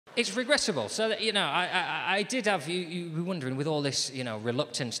It's regrettable. So, that, I did have, you were wondering, with all this,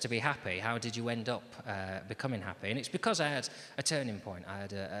 reluctance to be happy, how did you end up becoming happy? And it's because I had a turning point. I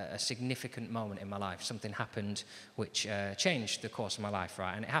had a significant moment in my life. Something happened which changed the course of my life,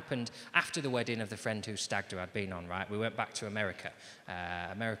 right? And it happened after the wedding of the friend whose stag do I'd been on, right? We went back to America.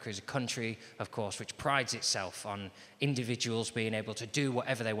 America is a country, of course, which prides itself on individuals being able to do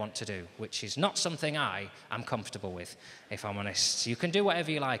whatever they want to do, which is not something I am comfortable with, if I'm honest. You can do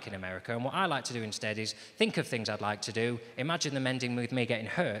whatever you like in America, and what I like to do instead is think of things I'd like to do, imagine them ending with me getting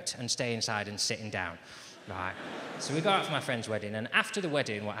hurt, and stay inside and sitting down. Right. So we go out for my friend's wedding, and after the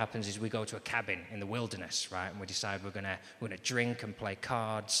wedding, what happens is we go to a cabin in the wilderness, right? And we decide we're gonna drink and play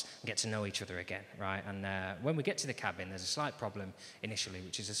cards and get to know each other again, right? And when we get to the cabin, there's a slight problem initially,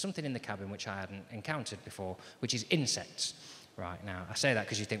 which is there's something in the cabin which I hadn't encountered before, which is insects. Right, now, I say that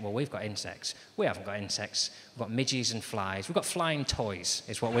because you think, well, we've got insects. We haven't got insects. We've got midges and flies. We've got flying toys,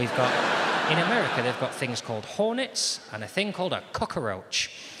 is what we've got. In America, they've got things called hornets and a thing called a cockroach.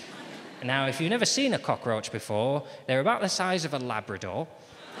 Now, if you've never seen a cockroach before, they're about the size of a Labrador.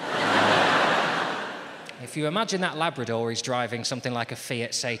 If you imagine that Labrador is driving something like a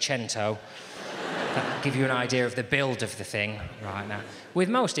Fiat Seicento, that'll give you an idea of the build of the thing. Right, now, with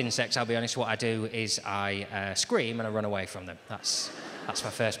most insects, I'll be honest, what I do is I scream and I run away from them. That's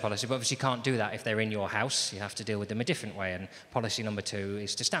my first policy, but obviously you can't do that if they're in your house. You have to deal with them a different way, and policy number 2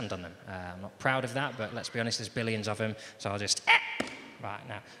 is to stand on them. I'm not proud of that, but let's be honest, there's billions of them, so I'll just... Right,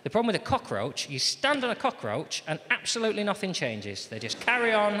 now, the problem with a cockroach, you stand on a cockroach and absolutely nothing changes. They just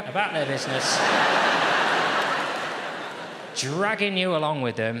carry on about their business, dragging you along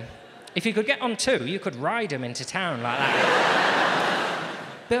with them. If you could get on 2, you could ride them into town like that.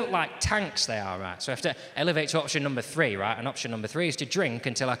 Built like tanks they are, right? So I have to elevate to option number 3, right? And option number 3 is to drink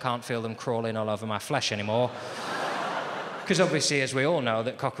until I can't feel them crawling all over my flesh anymore. Because obviously, as we all know,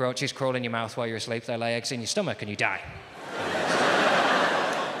 that cockroaches crawl in your mouth while you're asleep, they lay eggs in your stomach and you die.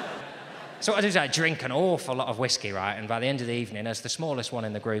 So what I do is I drink an awful lot of whiskey, right? And by the end of the evening, as the smallest one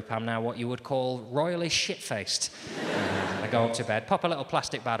in the group, I'm now what you would call royally shit-faced. I go up to bed, pop a little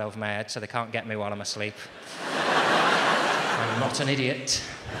plastic bag over my head so they can't get me while I'm asleep. I'm not an idiot.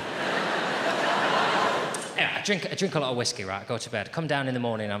 Anyway, I drink a lot of whiskey, right? I go to bed. Come down in the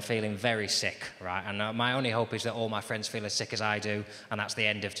morning, I'm feeling very sick, right? And my only hope is that all my friends feel as sick as I do, and that's the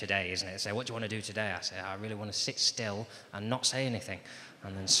end of today, isn't it? They say, what do you want to do today? I say, I really want to sit still and not say anything,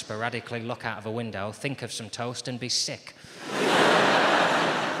 and then sporadically look out of a window, think of some toast, and be sick.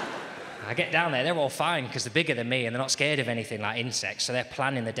 I get down there, they're all fine, because they're bigger than me, and they're not scared of anything like insects, so they're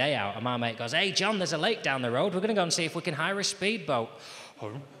planning the day out, and my mate goes, hey, John, there's a lake down the road, we're going to go and see if we can hire a speedboat.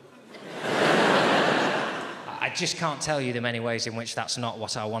 I just can't tell you the many ways in which that's not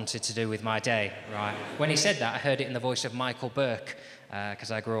what I wanted to do with my day, right? When he said that, I heard it in the voice of Michael Burke,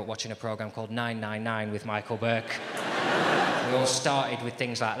 because I grew up watching a programme called 999 with Michael Burke. We all started with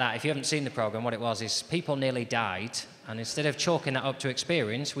things like that. If you haven't seen the programme, what it was is people nearly died, and instead of chalking that up to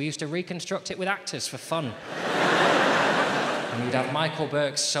experience, we used to reconstruct it with actors for fun. And you'd have Michael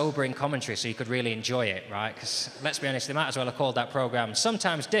Burke's sobering commentary so you could really enjoy it, right? Because, let's be honest, they might as well have called that programme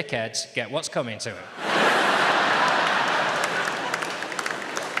Sometimes Dickheads Get What's Coming to Them.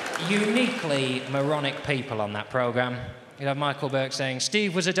 Uniquely moronic people on that programme. You'd have Michael Burke saying,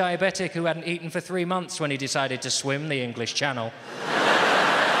 Steve was a diabetic who hadn't eaten for 3 months when he decided to swim the English Channel.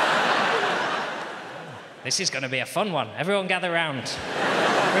 This is going to be a fun one. Everyone gather round.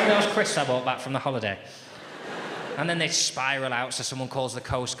 Bring those crisps I brought back from the holiday. And then they spiral out, so someone calls the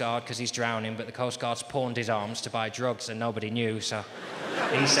Coast Guard because he's drowning, but the Coast Guard's pawned his arms to buy drugs and nobody knew, so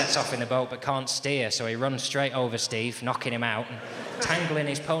he sets off in the boat but can't steer, so he runs straight over Steve, knocking him out, and tangling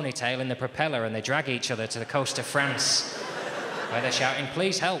his ponytail in the propeller, and they drag each other to the coast of France, where they're shouting,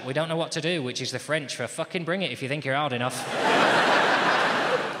 please help, we don't know what to do, which is the French for fucking bring it if you think you're hard enough.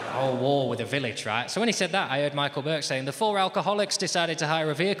 A whole war with a village, right? So when he said that, I heard Michael Burke saying, the 4 alcoholics decided to hire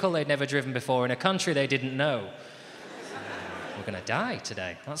a vehicle they'd never driven before in a country they didn't know. We're going to die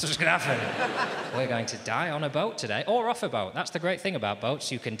today. That's what's going to happen. We're going to die on a boat today, or off a boat. That's the great thing about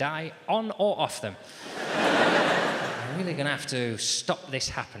boats. You can die on or off them. I'm really going to have to stop this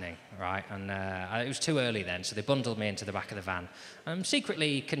happening, right? And it was too early then, so they bundled me into the back of the van. I'm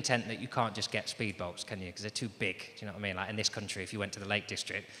secretly content that you can't just get speedboats, can you? Because they're too big, do you know what I mean? Like in this country, if you went to the Lake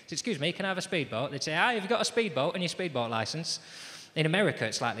District, so, excuse me, can I have a speedboat? They'd say, hi, have you got a speedboat and your speedboat licence? In America,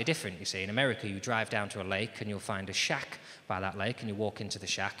 it's slightly different, you see. In America, you drive down to a lake and you'll find a shack by that lake, and you walk into the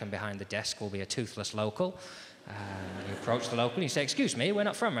shack, and behind the desk will be a toothless local. You approach the local and you say, excuse me, we're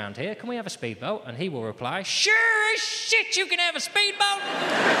not from around here, can we have a speedboat? And he will reply, sure as shit you can have a speedboat!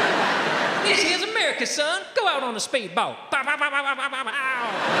 This here's America, son. Go out on a speedboat. Bow, bow, bow, bow, bow, bow,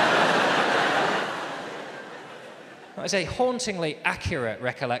 bow. That is a hauntingly accurate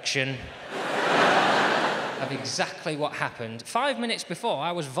recollection of exactly what happened. 5 minutes before,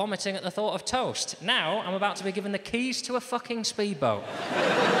 I was vomiting at the thought of toast. Now, I'm about to be given the keys to a fucking speedboat.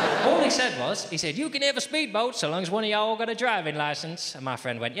 All he said was, he said, "You can have a speedboat so long as one of y'all got a driving licence." And my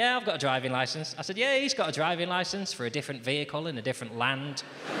friend went, "Yeah, I've got a driving licence." I said, "Yeah, he's got a driving licence for a different vehicle in a different land."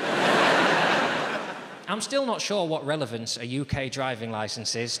 I'm still not sure what relevance a UK driving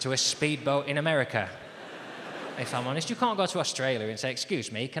licence is to a speedboat in America. If I'm honest, you can't go to Australia and say,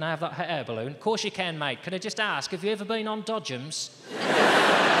 "Excuse me, can I have that hot air balloon?" "Of course you can, mate. Can I just ask, have you ever been on Dodgems?"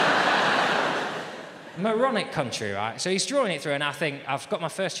 Moronic country, right? So he's drawing it through, and I think I've got my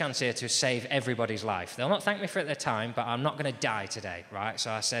first chance here to save everybody's life. They'll not thank me for it at the time, but I'm not going to die today, right?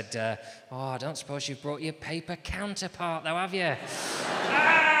 So I said, "Oh, I don't suppose you've brought your paper counterpart, though, have you?"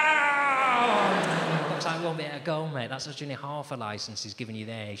 Looks like I won't be able to go, mate. That's just only half a licence he's giving you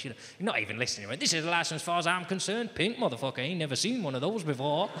there. You're not even listening. He went, "This is a licence as far as I'm concerned. Pink, motherfucker. Ain't never seen one of those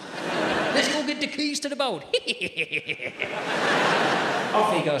before. Let's go get the keys to the boat."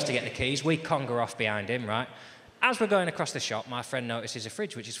 Off he goes to get the keys. We conga off behind him, right? As we're going across the shop, my friend notices a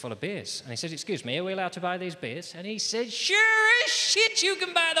fridge which is full of beers. And he says, "Excuse me, are we allowed to buy these beers?" And he says, "Sure as shit you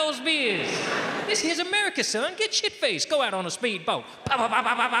can buy those beers. This here's America, son. Get shit-faced. Go out on a speedboat." Pow, pow, pow,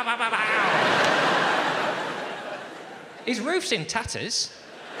 pow, pow, pow, pow, pow. His roof's in tatters.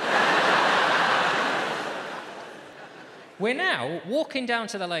 We're now walking down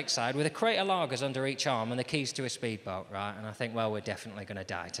to the lakeside with a crate of lagers under each arm and the keys to a speedboat, right? And I think, well, we're definitely going to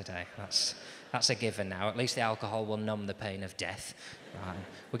die today. That's a given now. At least the alcohol will numb the pain of death. Right.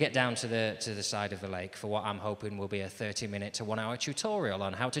 We get down to the side of the lake for what I'm hoping will be a 30-minute to 1-hour tutorial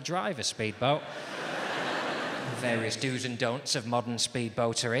on how to drive a speedboat. Various do's and don'ts of modern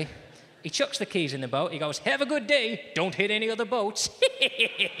speedboatery. He chucks the keys in the boat. He goes, "Have a good day. Don't hit any other boats."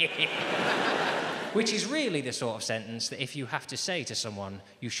 Which is really the sort of sentence that if you have to say to someone,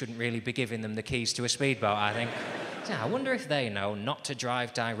 you shouldn't really be giving them the keys to a speedboat, I think. Yeah, I wonder if they know not to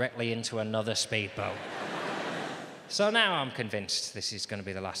drive directly into another speedboat. So now I'm convinced this is going to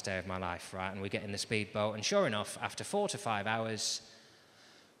be the last day of my life, right? And we get in the speedboat, and sure enough, after 4 to 5 hours,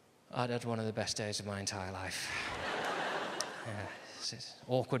 I'd had one of the best days of my entire life. Yeah. It's an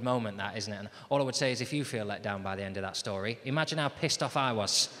awkward moment, that, isn't it? And all I would say is if you feel let down by the end of that story, imagine how pissed off I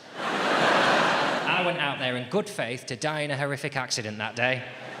was. I went out there in good faith to die in a horrific accident that day,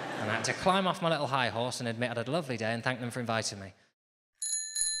 and I had to climb off my little high horse and admit I'd had a lovely day and thank them for inviting me.